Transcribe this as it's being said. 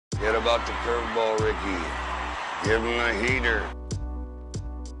Forget about the curveball, Ricky. Give him a heater.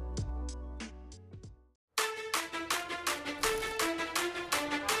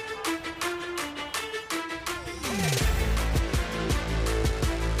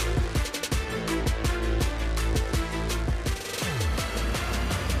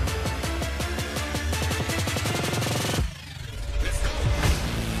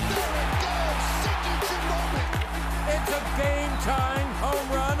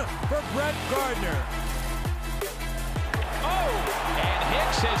 Brett Gardner. Oh, and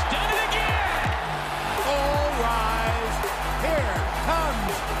Hicks has done it again. All rise. Here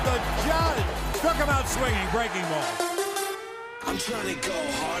comes the judge. Struck him out swinging, breaking ball. I'm trying to go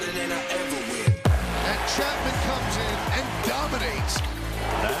harder than I ever will. And Chapman comes in and dominates.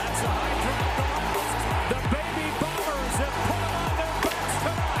 That's a high drop goal. The baby Bombers have put him on their backs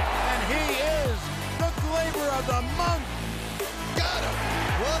tonight. And he is the Glaber of the month. Got him.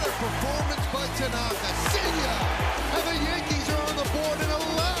 What a performance by Tanaka. See ya! And the Yankees are on the board in a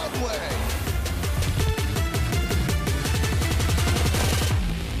loud way.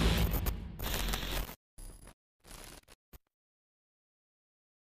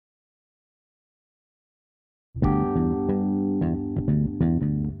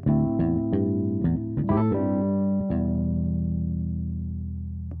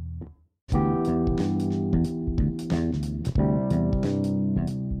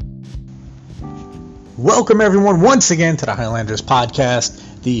 Welcome everyone once again to the Highlanders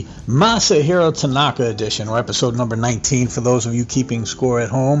podcast, the Masahiro Tanaka edition, or episode number 19 for those of you keeping score at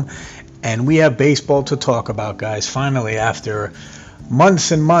home. And we have baseball to talk about, guys. Finally, after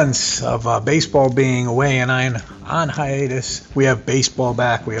months and months of baseball being away and on hiatus, we have baseball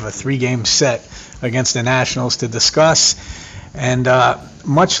back. We have a 3-game set against the Nationals to discuss. And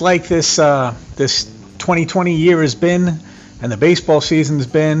much like this 2020 year has been, and the baseball season's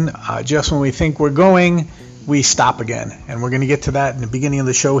been, just when we think we're going, we stop again. And we're going to get to that in the beginning of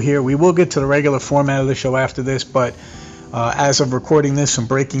the show here. We will get to the regular format of the show after this, but as of recording this, some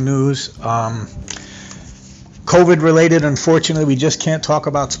breaking news. COVID-related, unfortunately, we just can't talk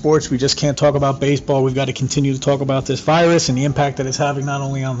about sports. We just can't talk about baseball. We've got to continue to talk about this virus and the impact that it's having not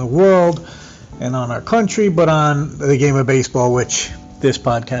only on the world and on our country, but on the game of baseball, which this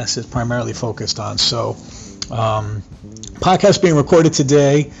podcast is primarily focused on. So, podcast being recorded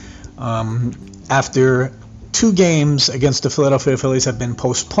today after 2 games against the Philadelphia Phillies have been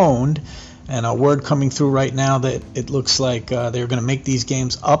postponed, and a word coming through right now that it looks like they're going to make these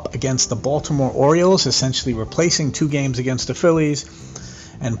games up against the Baltimore Orioles, essentially replacing 2 games against the Phillies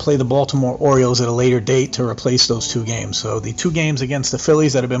and play the Baltimore Orioles at a later date to replace those 2 games. So the 2 games against the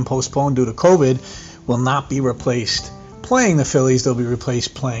Phillies that have been postponed due to COVID will not be replaced playing the Phillies. They'll be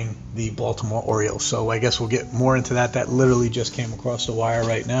replaced playing the Baltimore Orioles. So I guess we'll get more into that. That literally just came across the wire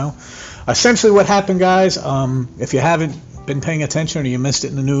right now. Essentially what happened, guys, if you haven't been paying attention or you missed it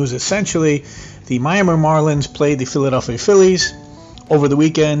in the news, essentially the Miami Marlins played the Philadelphia Phillies over the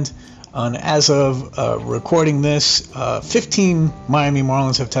weekend. And as of recording this, 15 Miami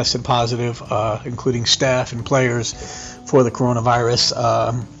Marlins have tested positive, including staff and players, for the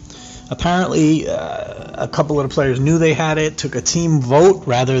coronavirus. Apparently, a couple of the players knew they had it, took a team vote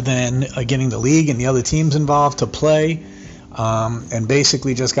rather than getting the league and the other teams involved to play, and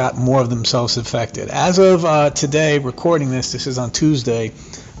basically just got more of themselves infected. As of today, recording this is on Tuesday,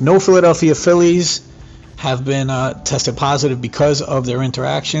 no Philadelphia Phillies have been tested positive because of their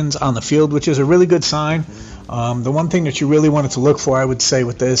interactions on the field, which is a really good sign. The one thing that you really wanted to look for, I would say,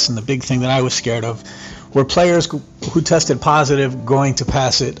 with this, and the big thing that I was scared of, were players who tested positive going to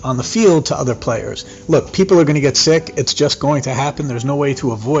pass it on the field to other players. Look, people are going to get sick. It's just going to happen. There's no way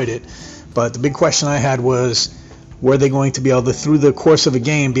to avoid it. But the big question I had was, were they going to be able to, through the course of a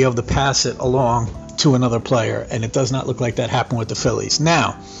game, be able to pass it along to another player? And it does not look like that happened with the Phillies.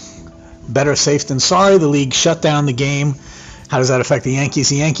 Now, better safe than sorry. The league shut down the game. How does that affect the Yankees?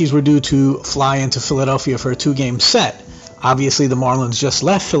 The Yankees were due to fly into Philadelphia for a 2-game set. Obviously, the Marlins just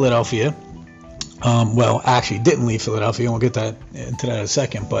left Philadelphia. Well, actually didn't leave Philadelphia. We'll get into that in a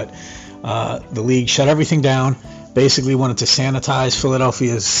second. But the league shut everything down. Basically wanted to sanitize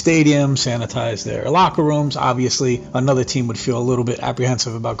Philadelphia's stadium, sanitize their locker rooms. Obviously, another team would feel a little bit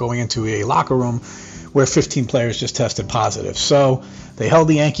apprehensive about going into a locker room where 15 players just tested positive. So they held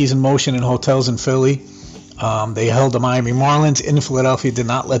the Yankees in motion in hotels in Philly. They held the Miami Marlins in Philadelphia, did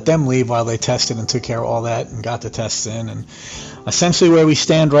not let them leave while they tested and took care of all that and got the tests in. And essentially where we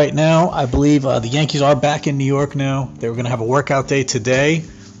stand right now, I believe the Yankees are back in New York now. They were going to have a workout day today,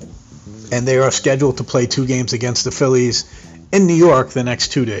 and they are scheduled to play 2 games against the Phillies in New York the next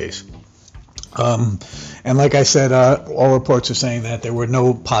 2 days. And like I said, all reports are saying that there were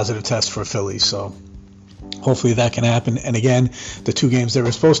no positive tests for Philly, so hopefully that can happen. And again, the 2 games they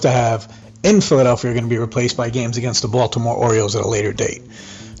were supposed to have in Philadelphia are going to be replaced by games against the Baltimore Orioles at a later date.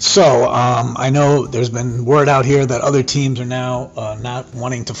 So I know there's been word out here that other teams are now not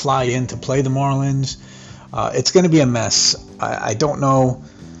wanting to fly in to play the Marlins. It's going to be a mess. I don't know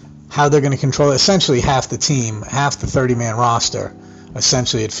how they're going to control it. Essentially half the team, half the 30-man roster,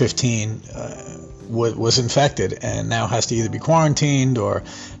 essentially at 15, was infected and now has to either be quarantined or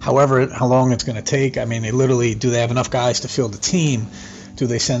how long it's going to take. I mean, do they have enough guys to field the team? Do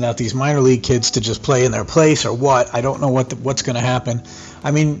they send out these minor league kids to just play in their place or what? I don't know what's going to happen.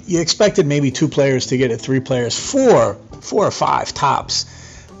 I mean, you expected maybe 2 players to get it, 3 players, 4 or 5 tops.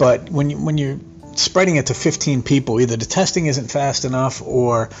 But when you're spreading it to 15 people, either the testing isn't fast enough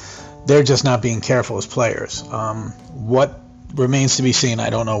or they're just not being careful as players. What remains to be seen. I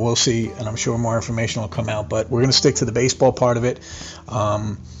don't know. We'll see, and I'm sure more information will come out. But we're going to stick to the baseball part of it.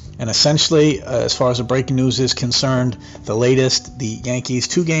 And essentially, as far as the breaking news is concerned, the latest, the Yankees'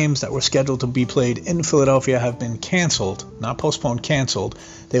 2 games that were scheduled to be played in Philadelphia have been canceled, not postponed, canceled.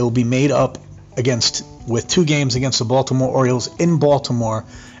 They will be made up with 2 games against the Baltimore Orioles in Baltimore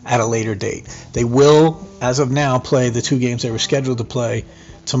at a later date. They will, as of now, play the 2 games they were scheduled to play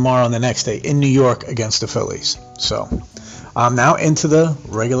tomorrow and the next day in New York against the Phillies. So now into the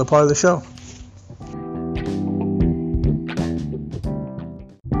regular part of the show.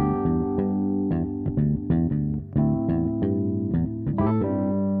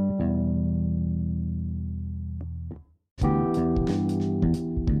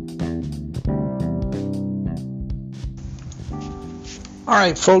 All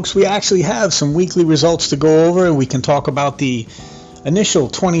right, folks, we actually have some weekly results to go over, and we can talk about the initial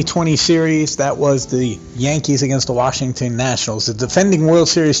 2020 series. That was the Yankees against the Washington Nationals, the defending World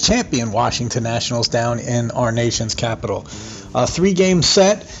Series champion Washington Nationals down in our nation's capital. 3-game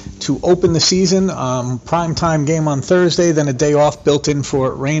set to open the season, primetime game on Thursday, then a day off built in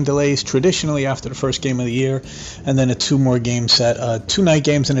for rain delays traditionally after the first game of the year, and then a 2-more-game set, 2 night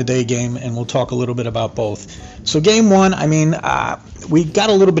games and a day game, and we'll talk a little bit about both. So game 1, I mean, we got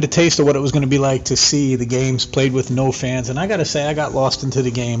a little bit of taste of what it was going to be like to see the games played with no fans, and I got to say I got lost into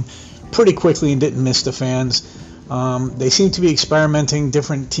the game pretty quickly and didn't miss the fans. They seem to be experimenting,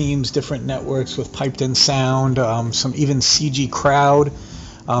 different teams, different networks with piped-in sound, some even CG crowd,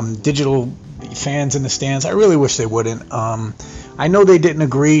 digital fans in the stands. I really wish they wouldn't. I know they didn't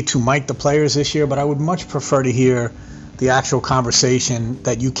agree to mic the players this year, but I would much prefer to hear the actual conversation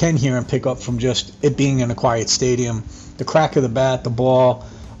that you can hear and pick up from just it being in a quiet stadium, the crack of the bat, the ball,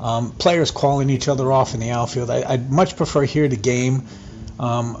 players calling each other off in the outfield. I'd much prefer hear the game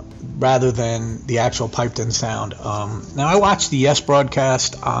rather than the actual piped-in sound. Now, I watched the Yes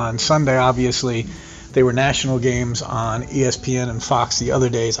broadcast on Sunday, obviously. They were national games on ESPN and Fox the other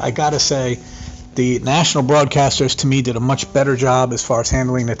days. I got to say, the national broadcasters, to me, did a much better job as far as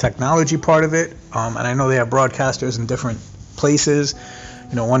handling the technology part of it. And I know they have broadcasters in different places.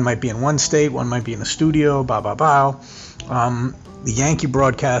 You know, one might be in one state, one might be in a studio, The Yankee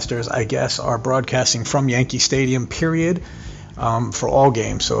broadcasters, I guess, are broadcasting from Yankee Stadium, period, for all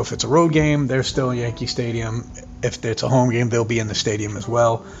games. So if it's a road game, they're still in Yankee Stadium. If it's a home game, they'll be in the stadium as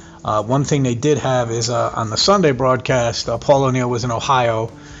well. One thing they did have is on the Sunday broadcast, Paul O'Neill was in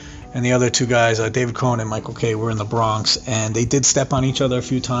Ohio, and the other 2 guys, David Cohn and Michael Kay, were in the Bronx, and they did step on each other a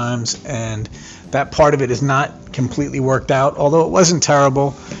few times, and that part of it is not completely worked out, although it wasn't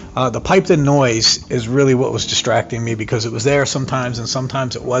terrible. The piped-in noise is really what was distracting me because it was there sometimes and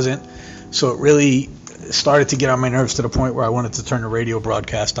sometimes it wasn't, so it really started to get on my nerves to the point where I wanted to turn the radio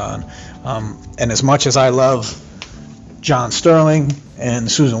broadcast on. And as much as I love John Sterling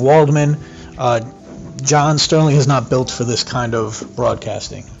and Susan Waldman, John Sterling is not built for this kind of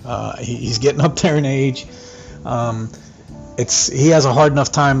broadcasting. He's getting up there in age. He has a hard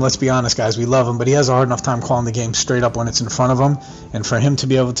enough time, let's be honest, guys, we love him, but he has a hard enough time calling the game straight up when it's in front of him. And for him to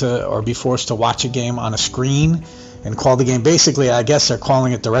be able to, or be forced to watch a game on a screen and call the game, basically, I guess they're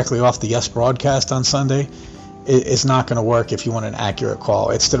calling it directly off the Yes broadcast on Sunday, it's not going to work if you want an accurate call.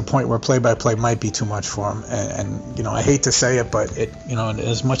 It's to the point where play-by-play might be too much for him. And you know, I hate to say it, but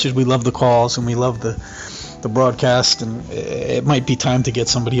as much as we love the calls and we love the broadcast, and it might be time to get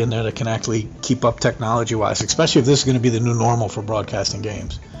somebody in there that can actually keep up technology-wise, especially if this is going to be the new normal for broadcasting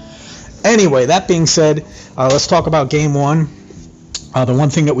games. Anyway, that being said, let's talk about Game 1. The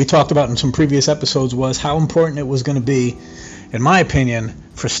one thing that we talked about in some previous episodes was how important it was going to be, in my opinion,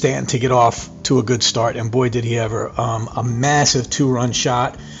 for Stanton to get off to a good start, and boy did he ever. A massive 2-run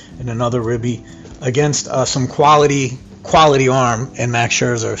shot and another ribby against some quality quality arm in Max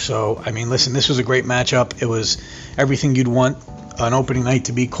Scherzer. So, I mean, listen, this was a great matchup. It was everything you'd want an opening night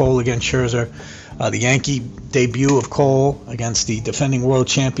to be, Cole against Scherzer. The Yankee debut of Cole against the defending world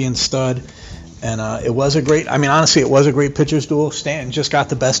champion stud. And it was a great, I mean, honestly, it was a great pitcher's duel. Stanton just got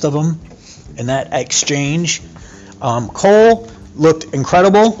the best of him in that exchange. Cole looked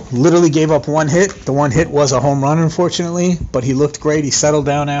incredible, literally gave up one hit. The one hit was a home run, unfortunately, but he looked great. He settled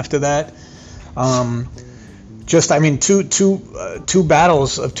down after that. Just, I mean, two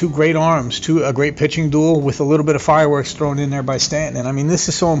battles of two great arms, a great pitching duel with a little bit of fireworks thrown in there by Stanton. And I mean, this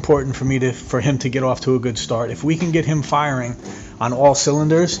is so important for him to get off to a good start. If we can get him firing on all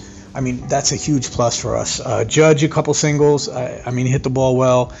cylinders, I mean, that's a huge plus for us. Judge, a couple singles. I mean, he hit the ball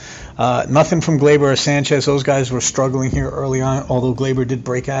well. Nothing from Gleyber or Sanchez. Those guys were struggling here early on, although Gleyber did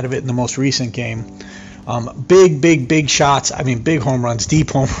break out of it in the most recent game. Big shots. I mean, big home runs, deep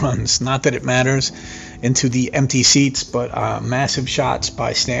home runs. Not that it matters into the empty seats, but massive shots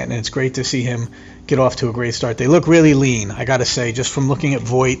by Stanton. It's great to see him get off to a great start. They look really lean, I got to say, just from looking at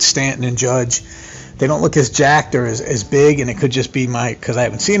Voit, Stanton, and Judge. They don't look as jacked or as big, and it could just be because I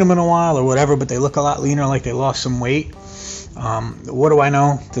haven't seen them in a while or whatever, but they look a lot leaner, like they lost some weight. What do I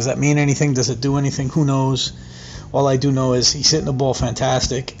know? Does that mean anything? Does it do anything? Who knows? All I do know is he's hitting the ball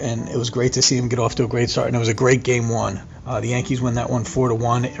fantastic, and it was great to see him get off to a great start, and it was a great game one. The Yankees win that one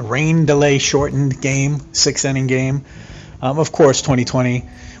 4-1. A rain delay shortened game, 6-inning game. Of course, 2020,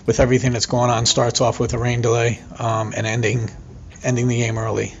 with everything that's going on, starts off with a rain delay and ending the game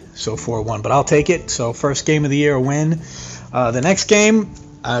early. So 4-1, but I'll take it. So first game of the year, a win. The next game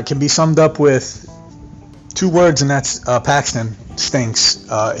can be summed up with two words, and that's Paxton stinks.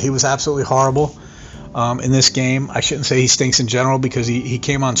 He was absolutely horrible in this game. I shouldn't say he stinks in general, because he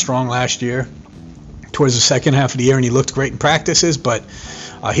came on strong last year towards the second half of the year, and he looked great in practices, but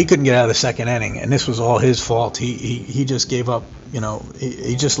he couldn't get out of the second inning, and this was all his fault. He just gave up.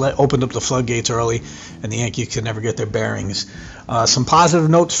 He just opened up the floodgates early, and the Yankees could never get their bearings. Some positive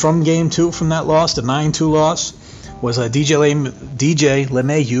notes from Game 2 from that loss, the 9-2 loss, was DJ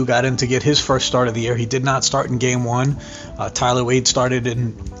LeMahieu got in to get his first start of the year. He did not start in Game 1. Tyler Wade started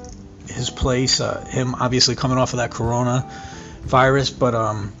in his place, him obviously coming off of that coronavirus, but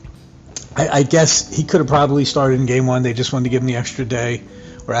I guess he could have probably started in Game 1. They just wanted to give him the extra day,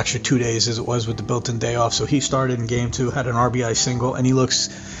 or extra 2 days as it was with the built-in day off. So he started in Game 2, had an RBI single, and he looks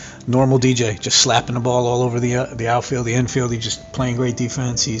normal DJ, just slapping the ball all over the outfield, the infield. He's just playing great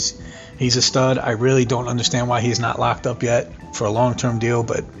defense. He's a stud. I really don't understand why he's not locked up yet for a long-term deal,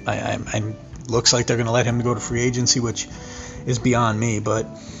 but I looks like they're going to let him go to free agency, which is beyond me. But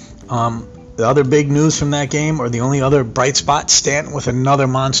the other big news from that game, or the only other bright spot, Stanton with another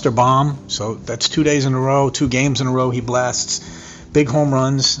monster bomb. So that's 2 days in a row, 2 games in a row he blasts big home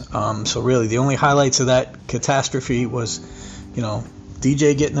runs. So really the only highlights of that catastrophe was,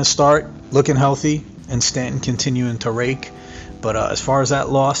 DJ getting a start, looking healthy, and Stanton continuing to rake. But as far as that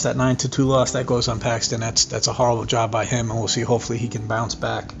loss, that 9-2 loss, that goes on Paxton. That's a horrible job by him, and we'll see. Hopefully he can bounce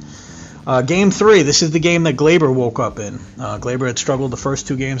back. Game 3, this is the game that Gleyber woke up in. Gleyber had struggled the first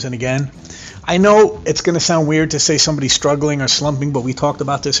 2 games, and again, I know it's going to sound weird to say somebody's struggling or slumping, but we talked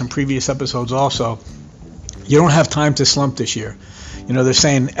about this in previous episodes also. You don't have time to slump this year. They're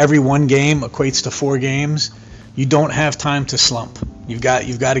saying every 1 game equates to 4 games. You don't have time to slump. You've got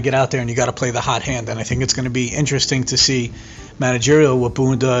to get out there, and you got to play the hot hand. And I think it's going to be interesting to see managerial what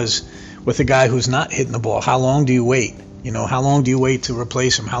Boone does with a guy who's not hitting the ball. How long do you wait? How long do you wait to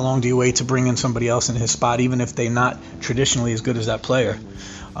replace him? How long do you wait to bring in somebody else in his spot, even if they're not traditionally as good as that player?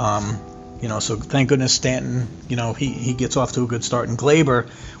 So thank goodness Stanton, he gets off to a good start. And Gleyber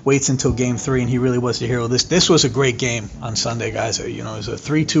waits until Game 3, and he really was the hero. This was a great game on Sunday, guys. It was a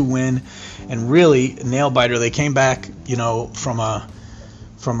 3-2 win, and really nail-biter. They came back, from a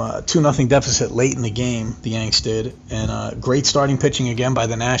 2-0 deficit late in the game, the Yanks did, and great starting pitching again by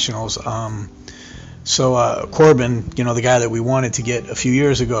the Nationals. So Corbin, the guy that we wanted to get a few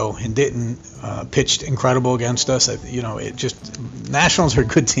years ago and didn't, pitched incredible against us. Nationals are a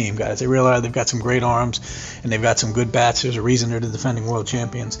good team, guys. They really are. They've got some great arms, and they've got some good bats. There's a reason they're the defending world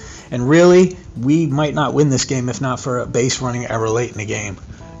champions. And really, we might not win this game if not for a base running error late in the game.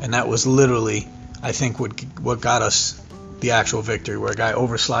 And that was literally, I think, what got us the actual victory, where a guy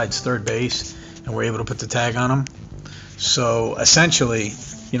overslides third base, and we're able to put the tag on him. So essentially,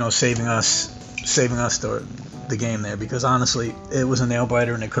 saving us the game there, because honestly it was a nail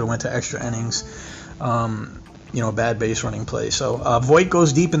biter and it could have went to extra innings. Bad base running play. So Voit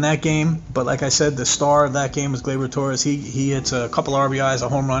goes deep in that game, but like I said, the star of that game was Gleyber Torres. He hits a couple RBIs, a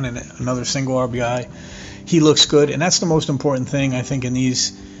home run, and another single RBI. He looks good, and that's the most important thing I think in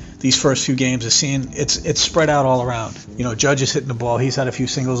these these first few games is seeing it's spread out all around. Judge is hitting the ball. He's had a few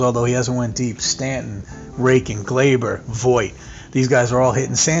singles, although he hasn't went deep. Stanton, raking, Glaber, Voit. These guys are all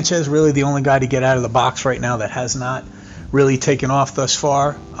hitting. Sanchez really the only guy to get out of the box right now that has not really taken off thus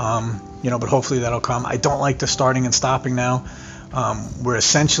far. But hopefully that'll come. I don't like the starting and stopping now. We're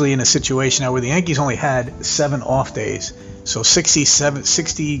essentially in a situation now where the Yankees only had 7 off days. So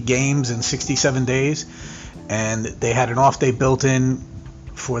 60 games in 67 days. And they had an off day built in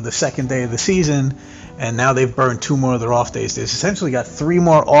for the second day of the season, and now they've burned 2 more of their off days. They've essentially got 3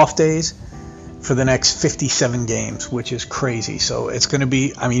 more off days for the next 57 games, which is crazy. So it's going to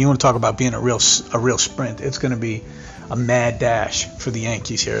be, you want to talk about being a real sprint. It's going to be a mad dash for the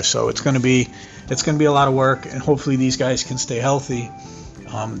Yankees here. So it's going to be a lot of work, and hopefully these guys can stay healthy.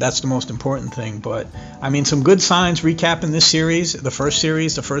 That's the most important thing. But some good signs recapping this series, the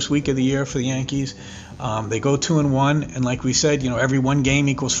first week of the year for the Yankees. They go 2-1, and like we said, every 1 game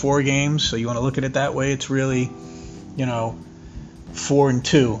equals 4 games. So you want to look at it that way. It's really,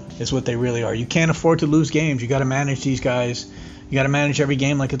 4-2 is what they really are. You can't afford to lose games. You got to manage these guys. You got to manage every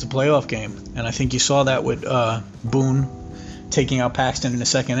game like it's a playoff game. And I think you saw that with Boone taking out Paxton in the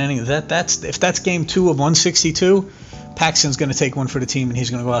second inning. If that's game 2 of 162. Paxton's going to take one for the team, and he's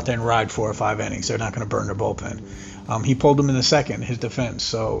going to go out there and ride 4 or 5 innings. They're not going to burn their bullpen. He pulled them in the second, his defense.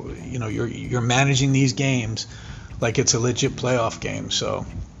 So, you're managing these games like it's a legit playoff game. So,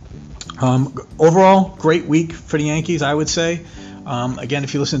 overall, great week for the Yankees, I would say. Again,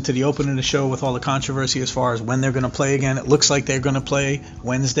 if you listen to the opening of the show with all the controversy as far as when they're going to play again, it looks like they're going to play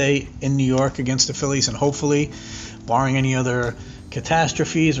Wednesday in New York against the Phillies, and hopefully, barring any other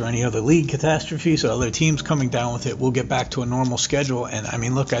catastrophes or any other league catastrophes or other teams coming down with it, we'll get back to a normal schedule.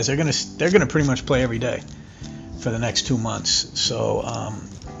 And look, guys, they're gonna pretty much play every day for the next 2 months. So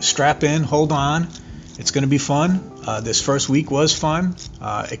strap in, hold on. It's gonna be fun. This first week was fun.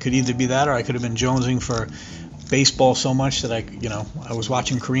 It could either be that, or I could have been jonesing for baseball so much that I was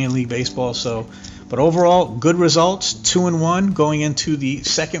watching Korean League baseball. So, but overall, good results. 2-1 going into the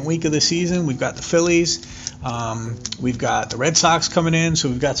second week of the season. We've got the Phillies. We've got the Red Sox coming in, so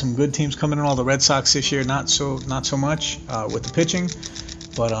we've got some good teams coming in. All the Red Sox this year, not so much with the pitching,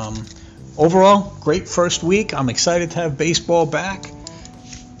 but overall, great first week. I'm excited to have baseball back.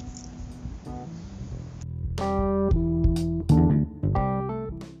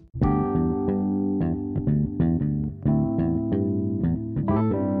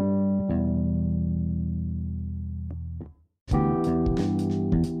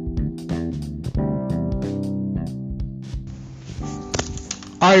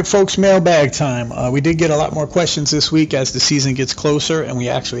 All right, folks, mailbag time. We did get a lot more questions this week as the season gets closer, and we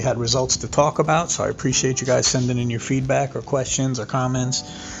actually had results to talk about, so I appreciate you guys sending in your feedback or questions or comments.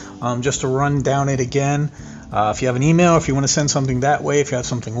 Just to run down it again, if you have an email, if you want to send something that way, if you have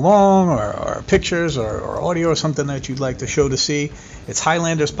something long or pictures or audio or something that you'd like the show to see, it's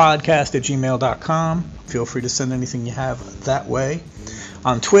highlanderspodcast@gmail.com. Feel free to send anything you have that way.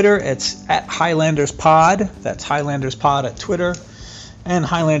 On Twitter, it's @HighlandersPod. That's HighlandersPod at Twitter. And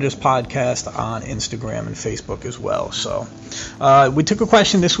Highlanders Podcast on Instagram and Facebook as well. So we took a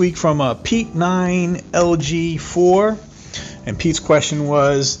question this week from Pete9LG4, and Pete's question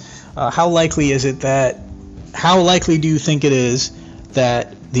was, how likely do you think it is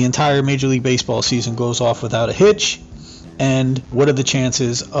that the entire Major League Baseball season goes off without a hitch? And what are the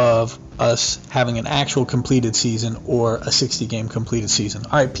chances of us having an actual completed season or a 60-game completed season?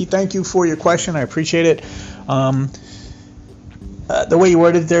 All right, Pete, thank you for your question. I appreciate it. The way you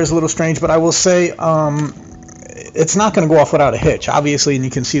worded it there is a little strange, but I will say it's not going to go off without a hitch, obviously, and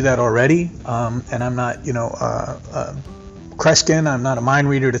you can see that already. And I'm not, Kreskin. I'm not a mind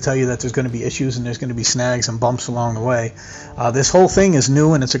reader to tell you that there's going to be issues and there's going to be snags and bumps along the way. This whole thing is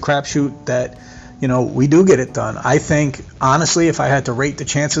new, and it's a crapshoot that, we do get it done. I think, honestly, if I had to rate the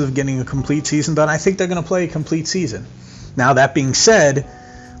chances of getting a complete season done, I think they're going to play a complete season. Now, that being said,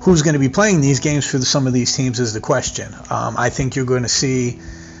 who's going to be playing these games for some of these teams is the question. I think you're going to see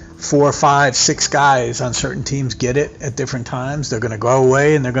 4, 5, 6 guys on certain teams get it at different times. They're going to go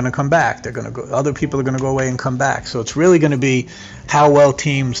away and they're going to come back. Other people are going to go away and come back. So it's really going to be how well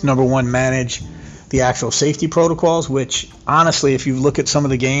teams, number one, manage the actual safety protocols, which honestly, if you look at some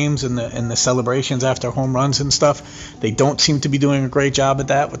of the games and the celebrations after home runs and stuff, they don't seem to be doing a great job at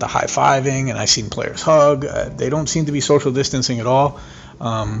that with the high-fiving, and I've seen players hug. They don't seem to be social distancing at all.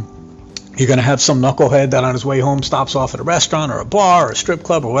 You're going to have some knucklehead that on his way home stops off at a restaurant or a bar or a strip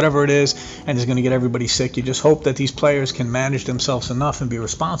club or whatever it is, and is going to get everybody sick. You just hope that these players can manage themselves enough and be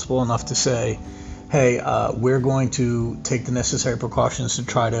responsible enough to say, hey, we're going to take the necessary precautions to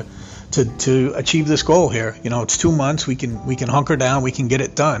try to achieve this goal here. You know, it's 2 months. We can hunker down. We can get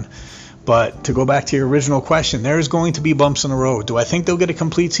it done. But to go back to your original question, there's going to be bumps in the road. Do I think they'll get a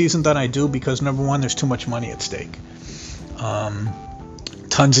complete season done? I do, because number one, there's too much money at stake.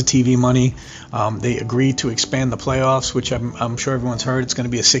 Tons of TV money. They agreed to expand the playoffs, which I'm sure everyone's heard. It's going to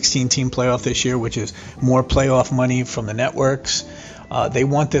be a 16-team playoff this year, which is more playoff money from the networks. They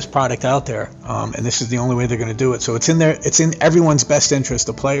want this product out there, and this is the only way they're going to do it. So it's in everyone's best interest,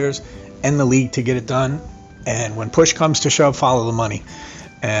 the players and the league, to get it done. And when push comes to shove, follow the money.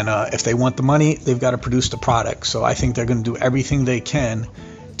 And if they want the money, they've got to produce the product. So I think they're going to do everything they can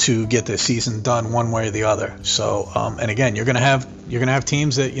to get the season done one way or the other. So and again, you're going to have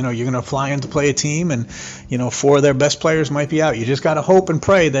teams that, you know, you're going to fly in to play a team, and, you know, 4 of their best players might be out. You just got to hope and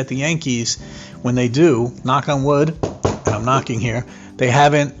pray that the Yankees, when they do, knock on wood, and I'm knocking here, they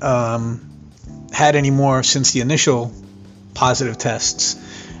haven't had any more since the initial positive tests.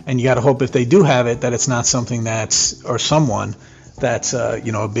 And you got to hope, if they do have it, that it's not something that's, or someone that's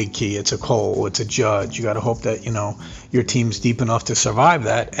you know, a big key. It's a Cole, it's a Judge. You got to hope that, you know, your team's deep enough to survive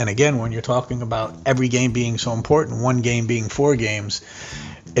that. And again, when you're talking about every game being so important, one game being 4 games,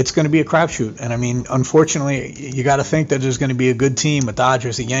 it's going to be a crapshoot. And I mean, unfortunately, you got to think that there's going to be a good team, a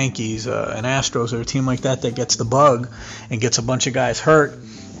Dodgers, a Yankees, an Astros, or a team like that gets the bug and gets a bunch of guys hurt.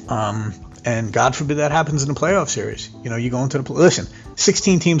 And God forbid that happens in the playoff series. You know, you go into the listen,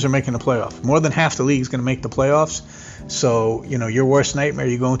 16 teams are making the playoff. More than half the league is going to make the playoffs. So, you know, your worst nightmare,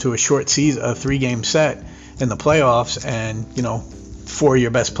 you go into a short season, a 3-game set in the playoffs, and, you know, 4 of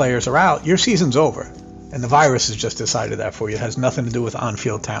your best players are out. Your season's over. And the virus has just decided that for you. It has nothing to do with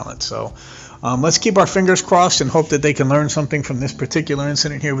on-field talent. So let's keep our fingers crossed and hope that they can learn something from this particular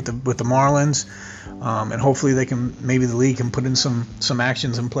incident here with the Marlins. And hopefully maybe the league can put in some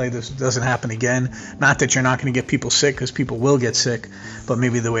actions in play. This doesn't happen again. Not that you're not going to get people sick, because people will get sick, but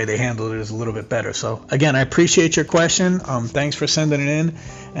maybe the way they handled it is a little bit better. So again, I appreciate your question. Thanks for sending it in.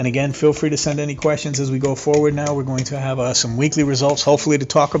 And again, feel free to send any questions as we go forward. Now we're going to have some weekly results, hopefully, to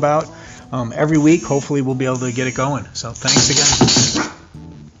talk about every week. Hopefully we'll be able to get it going. So thanks again.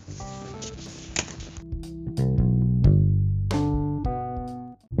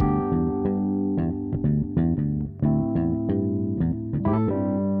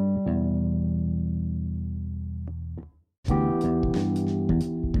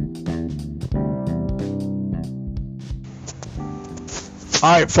 All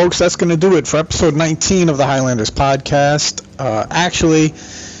right, folks, that's going to do it for episode 19 of the Highlanders podcast. Actually,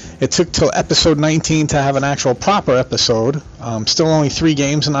 it took till episode 19 to have an actual proper episode. Still only 3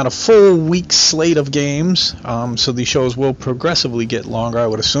 games and not a full week slate of games. So these shows will progressively get longer, I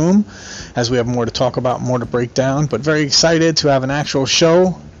would assume, as we have more to talk about, more to break down. But very excited to have an actual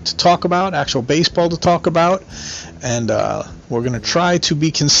show to talk about, actual baseball to talk about. And we're going to try to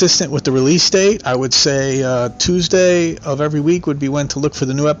be consistent with the release date. I would say Tuesday of every week would be when to look for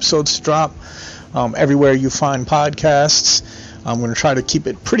the new episodes to drop everywhere you find podcasts. I'm going to try to keep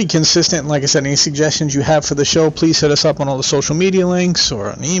it pretty consistent. And like I said, any suggestions you have for the show, please hit us up on all the social media links or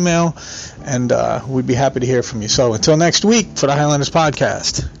an email, and we'd be happy to hear from you. So until next week for the Highlanders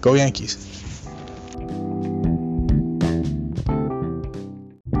podcast, go Yankees.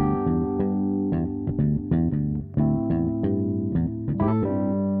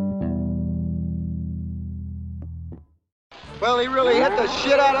 Well, he really hit the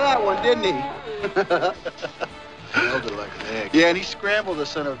shit out of that one, didn't he? Held it like an egg. Yeah, and he scrambled the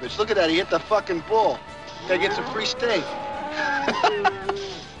son of a bitch. Look at that, he hit the fucking bull. Guy gets a free steak.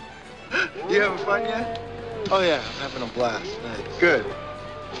 You having fun yet? Oh, yeah, I'm having a blast. Thanks. Good.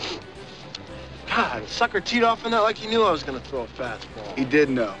 God, the sucker teed off in that like he knew I was going to throw a fastball. He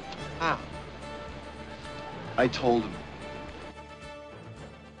did know. How? I told him.